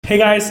Hey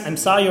guys, I'm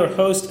Sai, your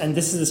host, and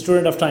this is the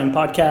Student of Time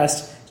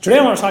podcast. Today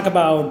I want to talk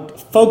about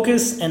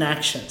focus and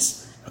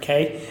actions.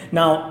 Okay,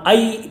 now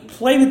I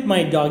play with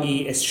my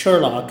doggy as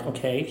Sherlock.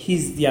 Okay,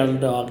 he's the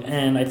adult dog,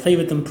 and I play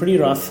with him pretty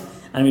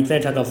rough. And we play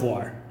tug of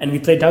war, and we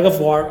play tug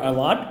of war a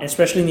lot,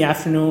 especially in the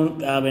afternoon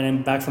when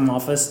I'm back from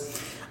office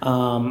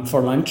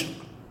for lunch.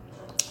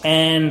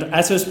 And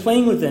as I was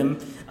playing with him,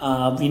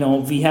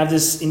 we have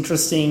this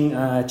interesting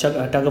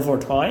tug of war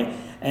toy,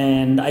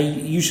 and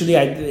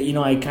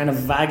I kind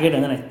of wag it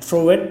and then I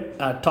throw it,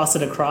 toss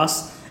it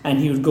across, and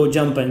he would go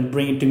jump and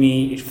bring it to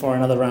me for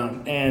another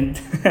round. And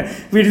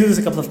we do this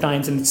a couple of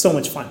times, and it's so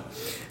much fun.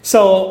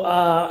 So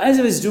as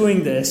I was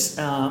doing this,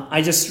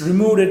 I just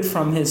removed it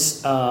from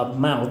his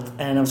mouth,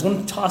 and I was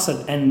going to toss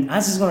it. And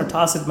as I was going to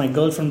toss it, my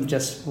girlfriend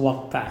just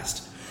walked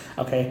past.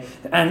 Okay,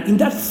 and in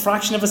that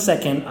fraction of a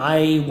second,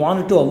 I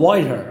wanted to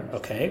avoid her.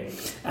 Okay,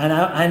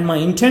 and my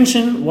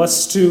intention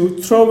was to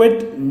throw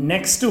it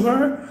next to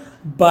her,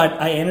 but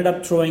I ended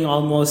up throwing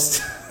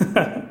almost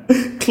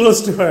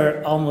close to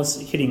her,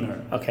 almost hitting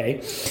her.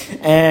 Okay,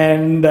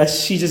 and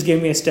she just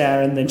gave me a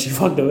stare, and then she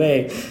walked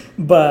away.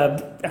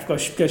 But of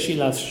course, because she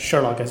loves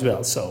Sherlock as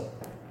well. So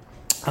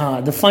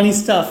the funny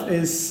stuff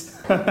is,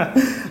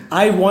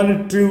 I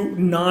wanted to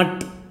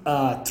not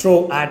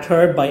throw at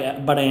her,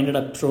 but I ended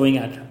up throwing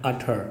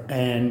at her.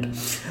 And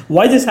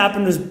why this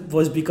happened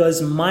was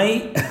because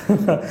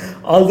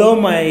although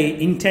my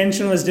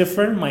intention was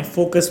different, my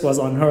focus was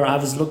on her. I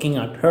was looking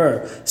at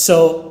her.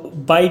 So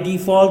by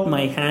default,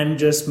 my hand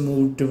just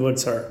moved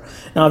towards her.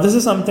 Now, this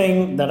is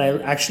something that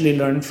I actually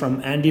learned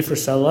from Andy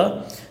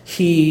Frisella.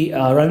 He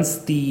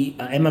runs the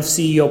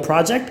MFCEO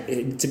project.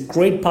 It's a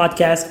great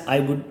podcast.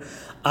 I would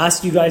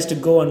ask you guys to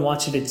go and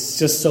watch it. It's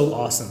just so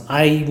awesome.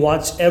 I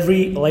watch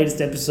every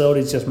latest episode.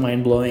 It's just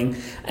mind-blowing.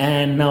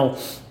 And now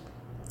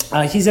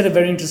he said a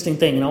very interesting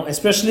thing,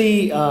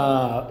 especially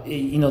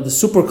the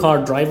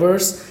supercar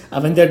drivers,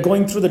 when they're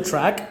going through the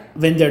track,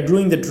 when they're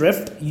doing the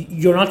drift,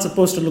 you're not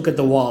supposed to look at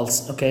the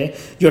walls. Okay,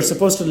 you're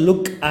supposed to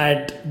look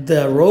at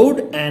the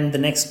road and the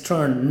next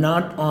turn,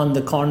 not on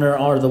the corner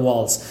or the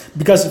walls,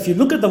 because if you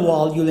look at the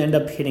wall, you'll end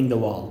up hitting the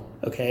wall.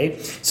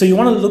 Okay, so you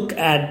want to look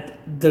at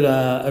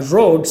the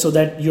road so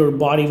that your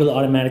body will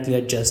automatically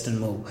adjust and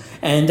move.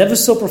 And that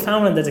was so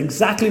profound, and that's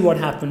exactly what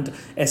happened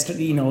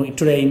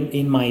today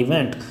in my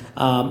event.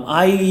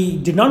 I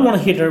did not want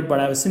to hit her,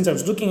 but since I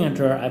was looking at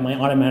her,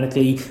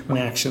 my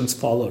actions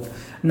followed.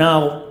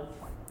 Now,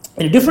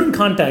 in a different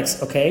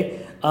context, okay,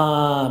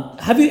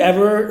 have you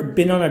ever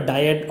been on a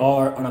diet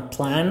or on a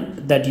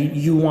plan that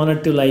you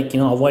wanted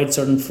to avoid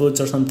certain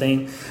foods or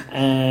something,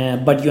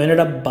 but you ended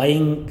up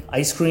buying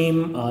ice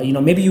cream?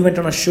 Maybe you went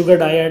on a sugar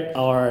diet,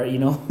 or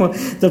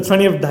there are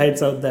plenty of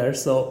diets out there.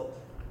 So,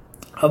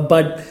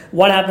 but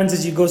what happens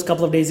is you go a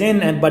couple of days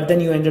in, but then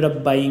you ended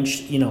up buying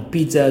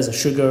pizzas or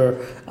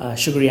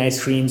sugary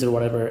ice creams or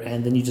whatever,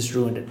 and then you just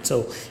ruined it.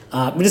 So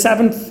it just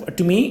happened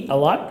to me a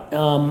lot.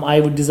 I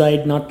would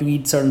decide not to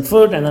eat certain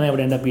food, and then I would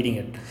end up eating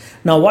it.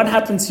 Now, what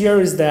happens here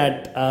is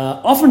that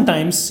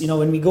oftentimes,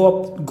 when we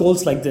go up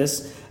goals like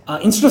this,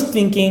 instead of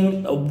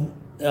thinking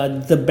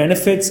the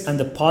benefits and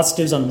the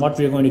positives on what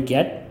we're going to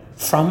get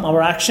from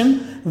our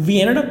action,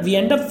 we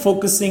end up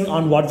focusing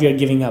on what we are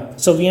giving up.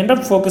 So we end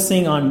up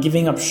focusing on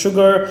giving up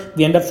sugar.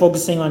 We end up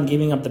focusing on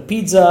giving up the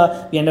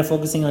pizza. We end up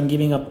focusing on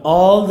giving up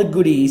all the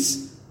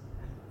goodies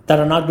that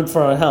are not good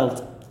for our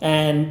health.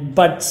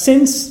 But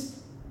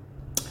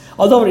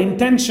although our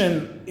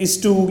intention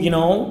is to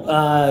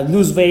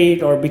lose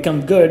weight or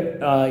become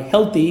good,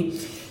 healthy,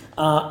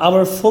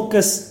 our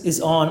focus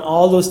is on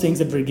all those things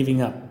that we're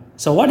giving up.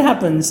 So what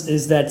happens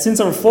is that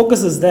since our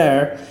focus is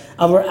there,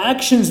 our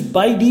actions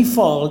by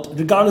default,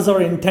 regardless of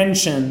our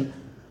intention,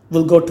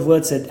 will go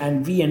towards it,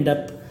 and we end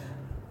up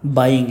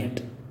buying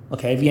it.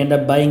 Okay, we end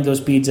up buying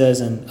those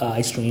pizzas and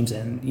ice creams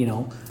and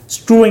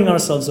screwing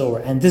ourselves over.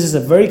 And this is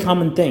a very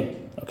common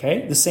thing.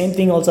 Okay, the same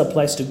thing also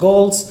applies to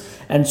goals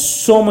and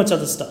so much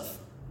other stuff.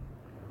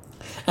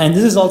 And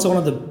this is also one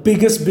of the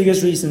biggest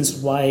reasons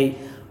why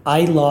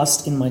I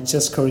lost in my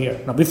chess career.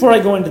 Now, before I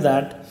go into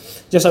that,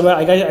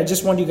 I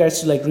just want you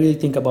guys to really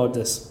think about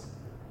this.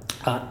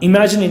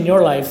 Imagine in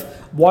your life,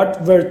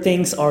 what were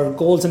things or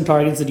goals and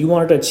targets that you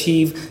wanted to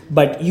achieve,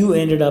 but you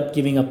ended up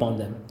giving up on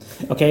them.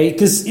 Okay,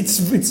 because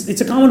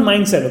it's a common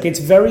mindset. Okay, it's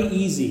very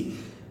easy.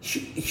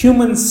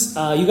 Humans,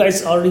 you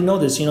guys already know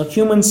this.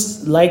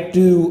 Humans like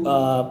to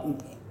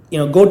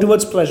go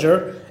towards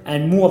pleasure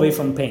and move away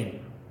from pain.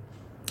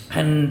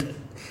 And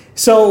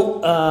so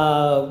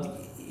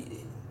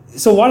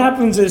what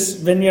happens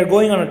is, when you're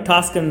going on a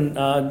task and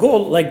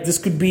goal, like this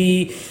could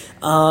be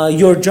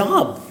your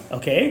job,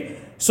 okay?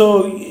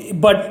 So,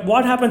 but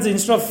what happens,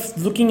 instead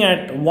of looking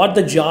at what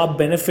the job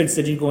benefits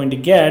that you're going to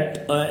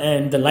get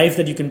and the life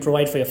that you can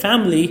provide for your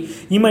family,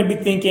 you might be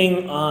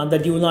thinking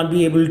that you will not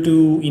be able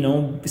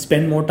to,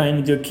 spend more time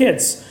with your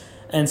kids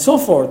and so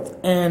forth.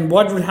 And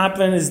what would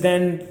happen is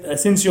then,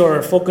 since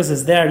your focus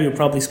is there, you'll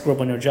probably screw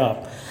up on your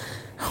job.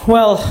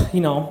 Well,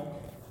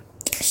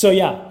 so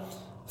yeah.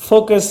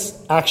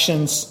 Focus,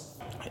 actions.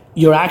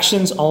 Your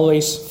actions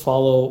always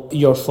follow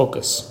your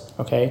focus.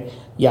 Okay,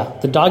 yeah,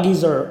 the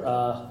doggies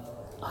are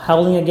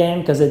howling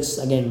again because it's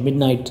again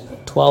midnight,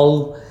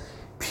 12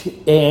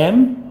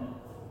 a.m.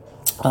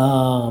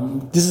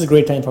 This is a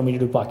great time for me to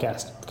do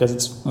podcast because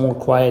it's more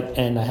quiet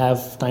and I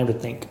have time to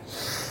think.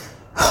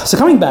 So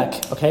coming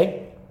back,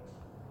 okay.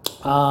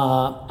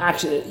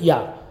 Actually,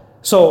 yeah.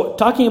 So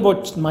talking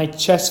about my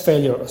chess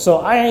failure. So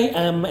I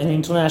am an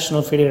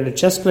international federated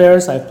chess player.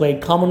 So I've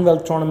played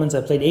Commonwealth tournaments.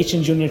 I've played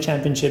Asian Junior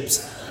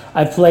Championships.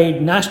 I've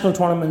played national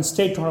tournaments,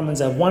 state tournaments.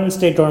 I've won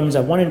state tournaments.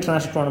 I've won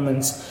international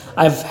tournaments.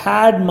 I've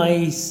had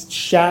my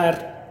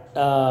share,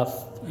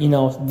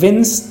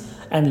 wins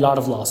and a lot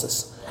of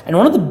losses. And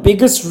one of the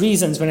biggest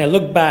reasons when I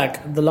look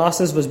back, the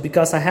losses was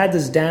because I had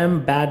this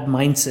damn bad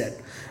mindset.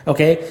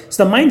 Okay,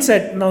 so the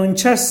mindset now in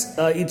chess,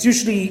 it's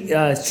usually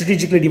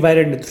strategically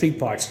divided into three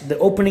parts: the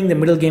opening, the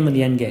middle game, and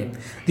the end game.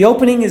 The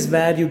opening is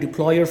where you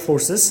deploy your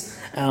forces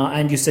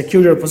and you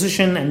secure your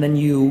position, and then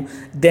you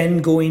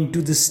go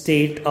into the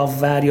state of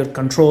where you're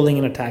controlling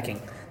and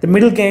attacking. The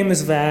middle game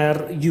is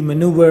where you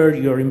maneuver,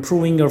 you're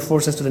improving your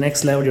forces to the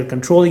next level, you're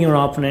controlling your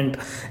opponent,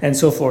 and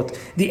so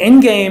forth. The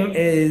end game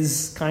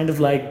is kind of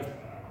like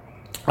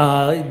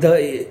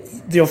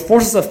your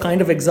forces have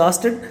kind of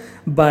exhausted,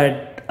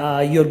 but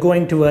you're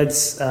going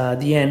towards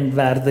the end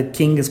where the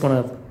king is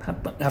going to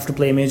have to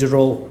play a major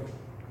role.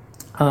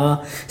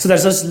 So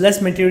there's just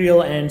less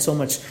material and so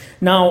much.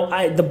 Now,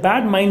 the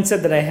bad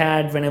mindset that I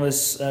had when I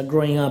was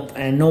growing up,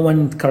 and no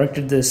one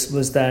corrected this,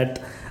 was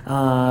that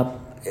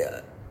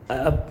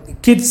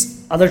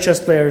kids, other chess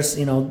players,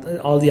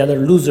 all the other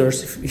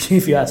losers,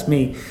 if you ask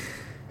me,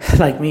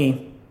 like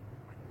me,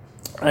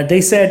 they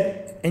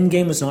said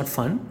endgame was not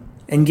fun,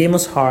 endgame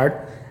was hard,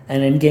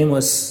 and endgame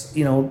was,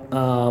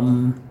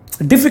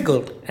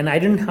 difficult, and I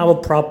didn't have a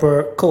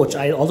proper coach.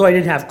 Although I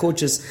did have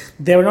coaches,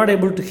 they were not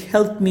able to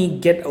help me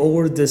get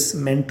over this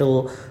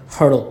mental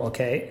hurdle.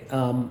 Okay,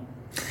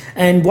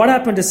 and what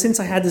happened is, since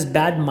I had this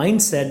bad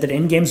mindset that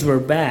endgames were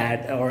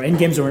bad or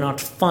endgames were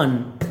not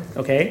fun,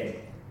 okay.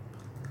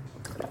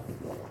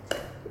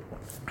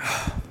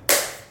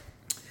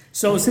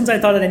 So since I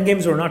thought that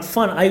endgames were not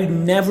fun, I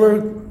never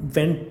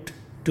went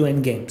to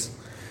endgames.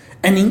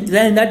 And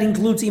then that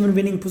includes even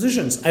winning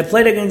positions. I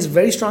played against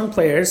very strong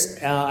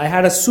players. I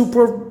had a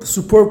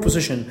super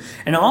position.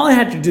 And all I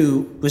had to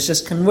do was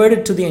just convert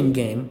it to the end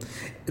game.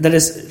 That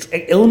is,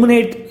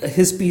 eliminate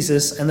his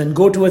pieces and then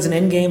go towards an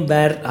end game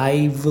where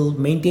I will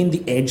maintain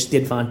the edge, the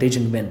advantage,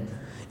 and win.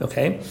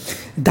 Okay?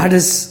 That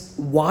is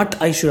what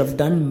I should have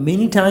done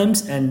many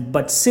times.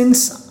 But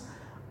since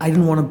I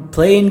didn't want to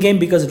play in game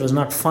because it was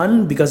not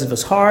fun, because it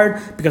was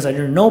hard, because I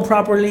didn't know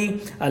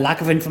properly, a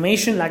lack of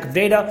information, lack of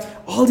data,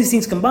 all these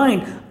things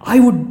combined, I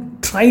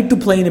would try to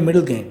play in a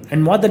middle game.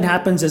 And what then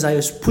happens is I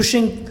was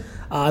pushing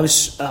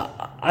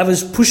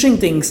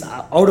things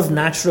out of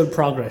natural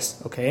progress,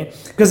 okay?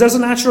 Because there's a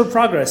natural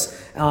progress.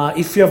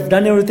 If you have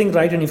done everything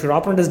right and if your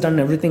opponent has done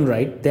everything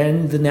right,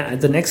 then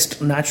the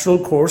next natural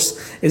course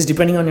is,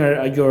 depending on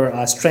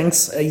your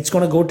strengths, it's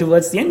going to go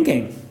towards the end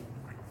game.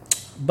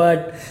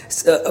 But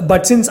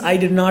since I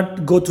did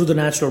not go through the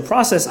natural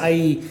process,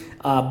 I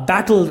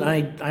battled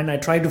and I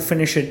tried to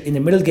finish it in the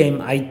middle game.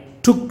 I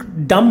took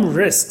dumb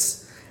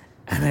risks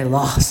and I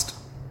lost.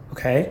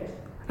 Okay,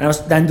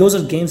 and those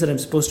are games that I'm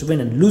supposed to win,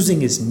 and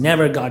losing is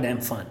never goddamn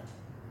fun.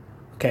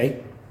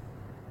 Okay,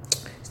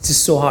 it's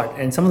just so hard.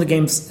 And some of the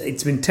games,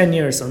 it's been 10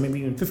 years or maybe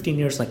even 15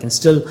 years, I can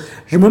still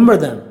remember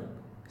them.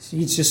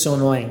 It's just so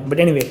annoying. But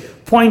anyway,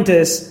 point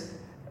is,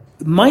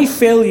 my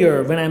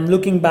failure, when I'm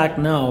looking back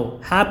now,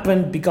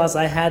 happened because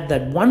I had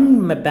that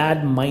one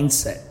bad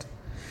mindset.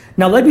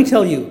 Now, let me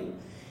tell you,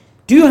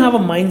 do you have a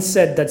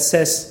mindset that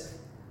says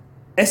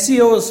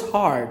SEO is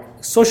hard,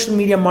 social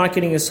media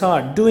marketing is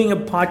hard, doing a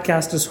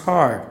podcast is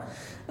hard,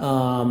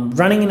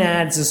 running an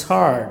ads is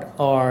hard,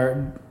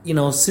 or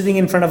sitting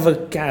in front of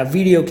a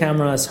video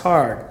camera is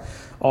hard,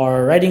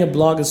 or writing a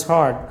blog is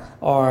hard,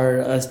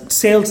 or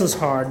sales is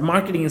hard,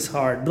 marketing is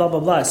hard, blah, blah,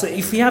 blah. So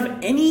if you have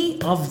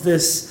any of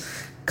this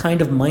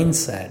kind of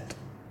mindset,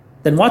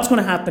 then what's going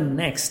to happen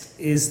next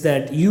is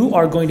that you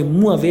are going to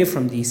move away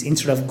from these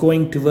instead of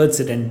going towards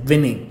it and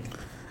winning.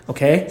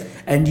 Okay?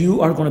 And you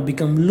are going to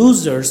become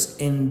losers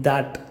in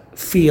that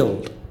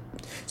field.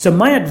 So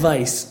my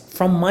advice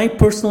from my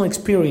personal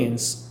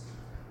experience,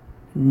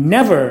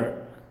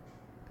 never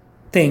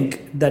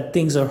think that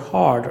things are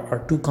hard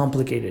or too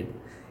complicated.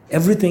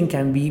 Everything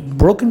can be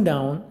broken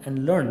down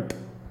and learned.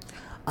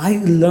 I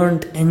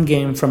learned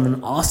endgame from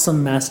an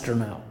awesome master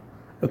now.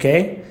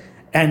 Okay?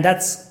 And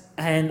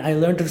I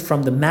learned it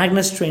from the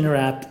Magnus Trainer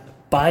app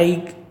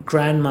by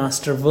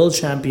Grandmaster World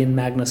Champion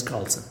Magnus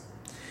Carlsen.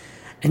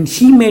 And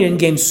he made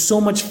endgame so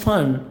much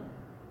fun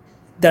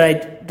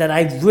that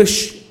I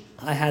wish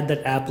I had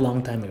that app a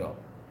long time ago.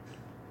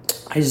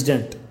 I just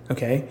didn't,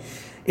 okay?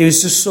 It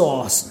was just so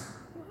awesome.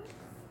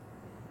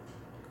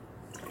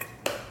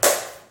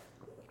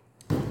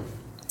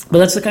 But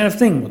that's the kind of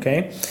thing,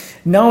 okay?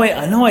 Now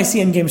I see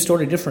endgames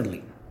totally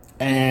differently.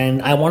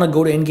 And I want to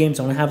go to endgames,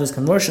 I want to have those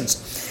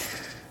conversions.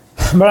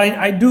 But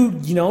I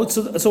do,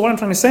 so what I'm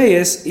trying to say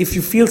is, if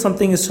you feel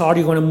something is hard,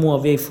 you're going to move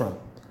away from.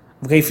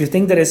 Okay, if you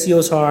think that SEO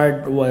is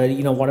hard,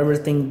 well, whatever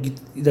thing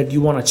that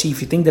you want to achieve,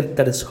 if you think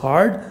that is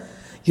hard,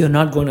 you're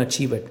not going to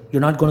achieve it.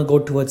 You're not going to go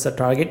towards the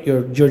target.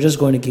 You're just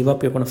going to give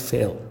up. You're going to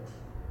fail.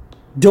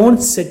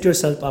 Don't set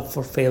yourself up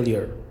for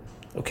failure.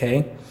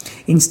 Okay?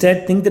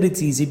 Instead, think that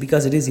it's easy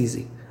because it is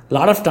easy. A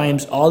lot of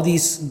times, all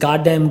these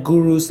goddamn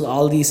gurus,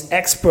 all these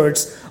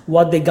experts,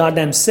 what they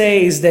goddamn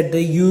say is that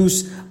they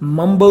use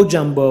mumbo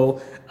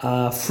jumbo,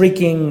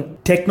 freaking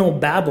techno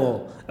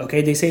babble.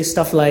 Okay, they say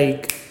stuff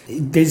like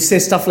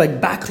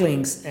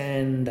backlinks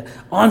and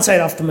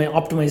on-site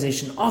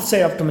optimization,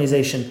 off-site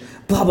optimization,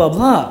 blah blah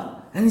blah.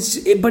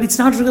 But it's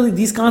not really.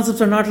 These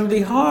concepts are not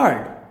really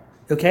hard.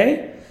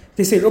 Okay,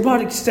 they say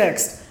robotics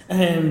text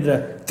and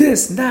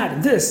this, that,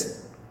 and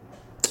this.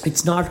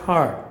 It's not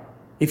hard.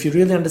 If you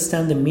really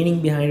understand the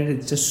meaning behind it,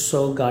 it's just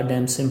so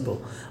goddamn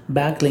simple.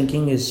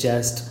 Backlinking is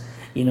just,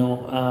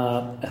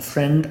 a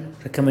friend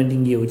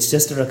recommending you. It's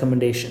just a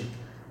recommendation.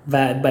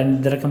 But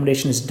the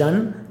recommendation is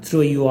done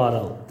through a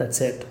URL.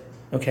 That's it.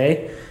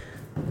 Okay?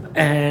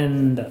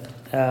 And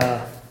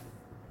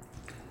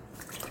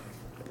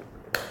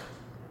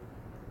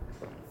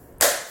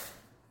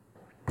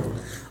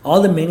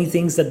all the many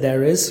things that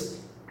there is,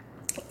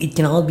 it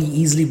can all be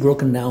easily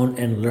broken down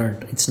and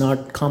learned. It's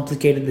not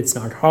complicated, it's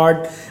not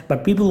hard,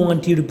 but people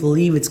want you to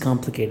believe it's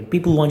complicated.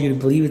 People want you to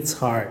believe it's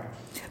hard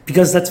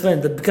because that's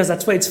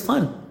why it's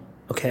fun.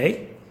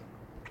 Okay?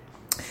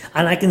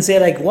 And I can say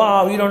like,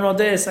 wow, you don't know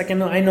this, I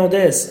know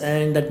this,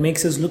 and that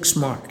makes us look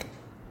smart.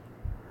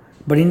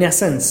 But in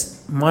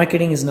essence,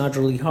 marketing is not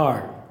really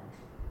hard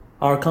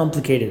or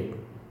complicated.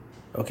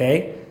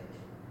 Okay?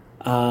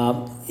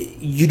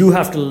 You do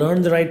have to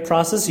learn the right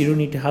process. You do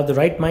need to have the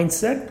right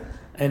mindset.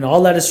 And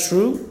all that is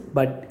true,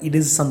 but it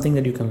is something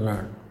that you can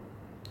learn.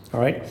 All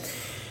right.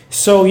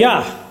 So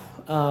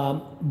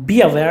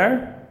be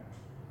aware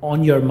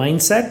on your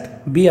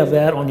mindset. Be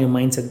aware on your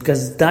mindset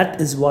because that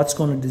is what's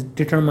going to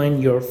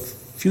determine your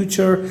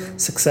future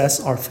success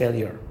or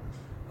failure.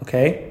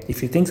 Okay.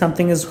 If you think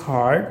something is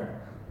hard,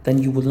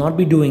 then you will not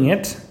be doing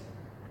it.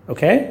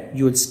 Okay.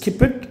 You will skip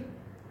it,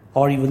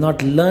 or you will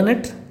not learn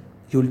it.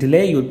 You will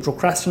delay. You will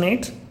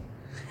procrastinate,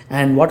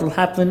 and what will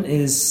happen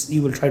is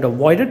you will try to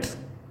avoid it.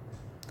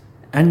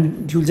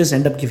 And you'll just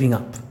end up giving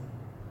up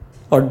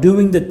or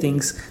doing the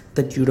things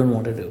that you don't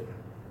want to do.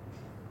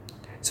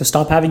 So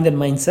stop having that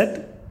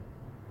mindset.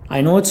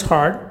 I know it's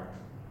hard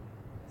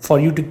for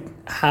you to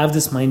have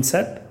this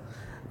mindset,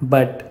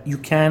 but you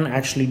can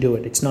actually do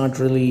it. It's not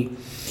really,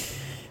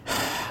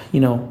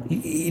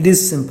 it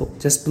is simple.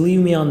 Just believe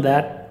me on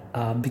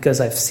that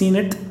because I've seen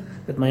it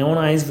with my own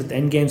eyes, with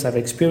end games. I've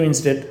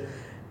experienced it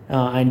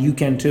and you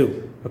can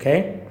too.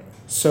 Okay?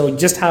 So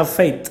just have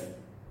faith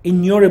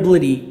in your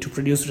ability to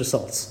produce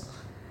results.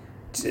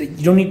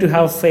 You don't need to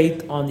have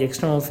faith on the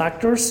external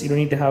factors. You don't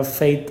need to have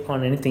faith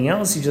on anything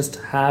else. You just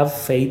have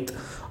faith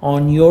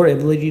on your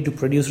ability to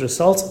produce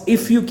results.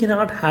 If you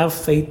cannot have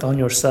faith on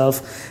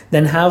yourself,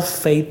 then have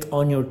faith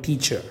on your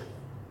teacher.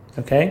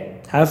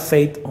 Okay? Have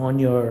faith on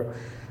your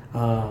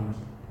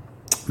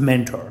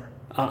mentor.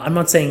 I'm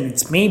not saying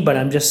it's me, but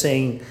I'm just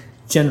saying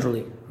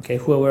generally. Okay?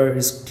 Whoever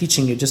is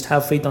teaching you, just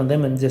have faith on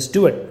them and just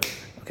do it.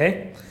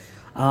 Okay?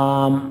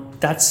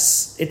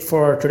 That's it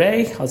for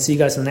today. I'll see you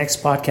guys in the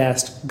next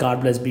podcast.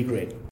 God bless. Be great.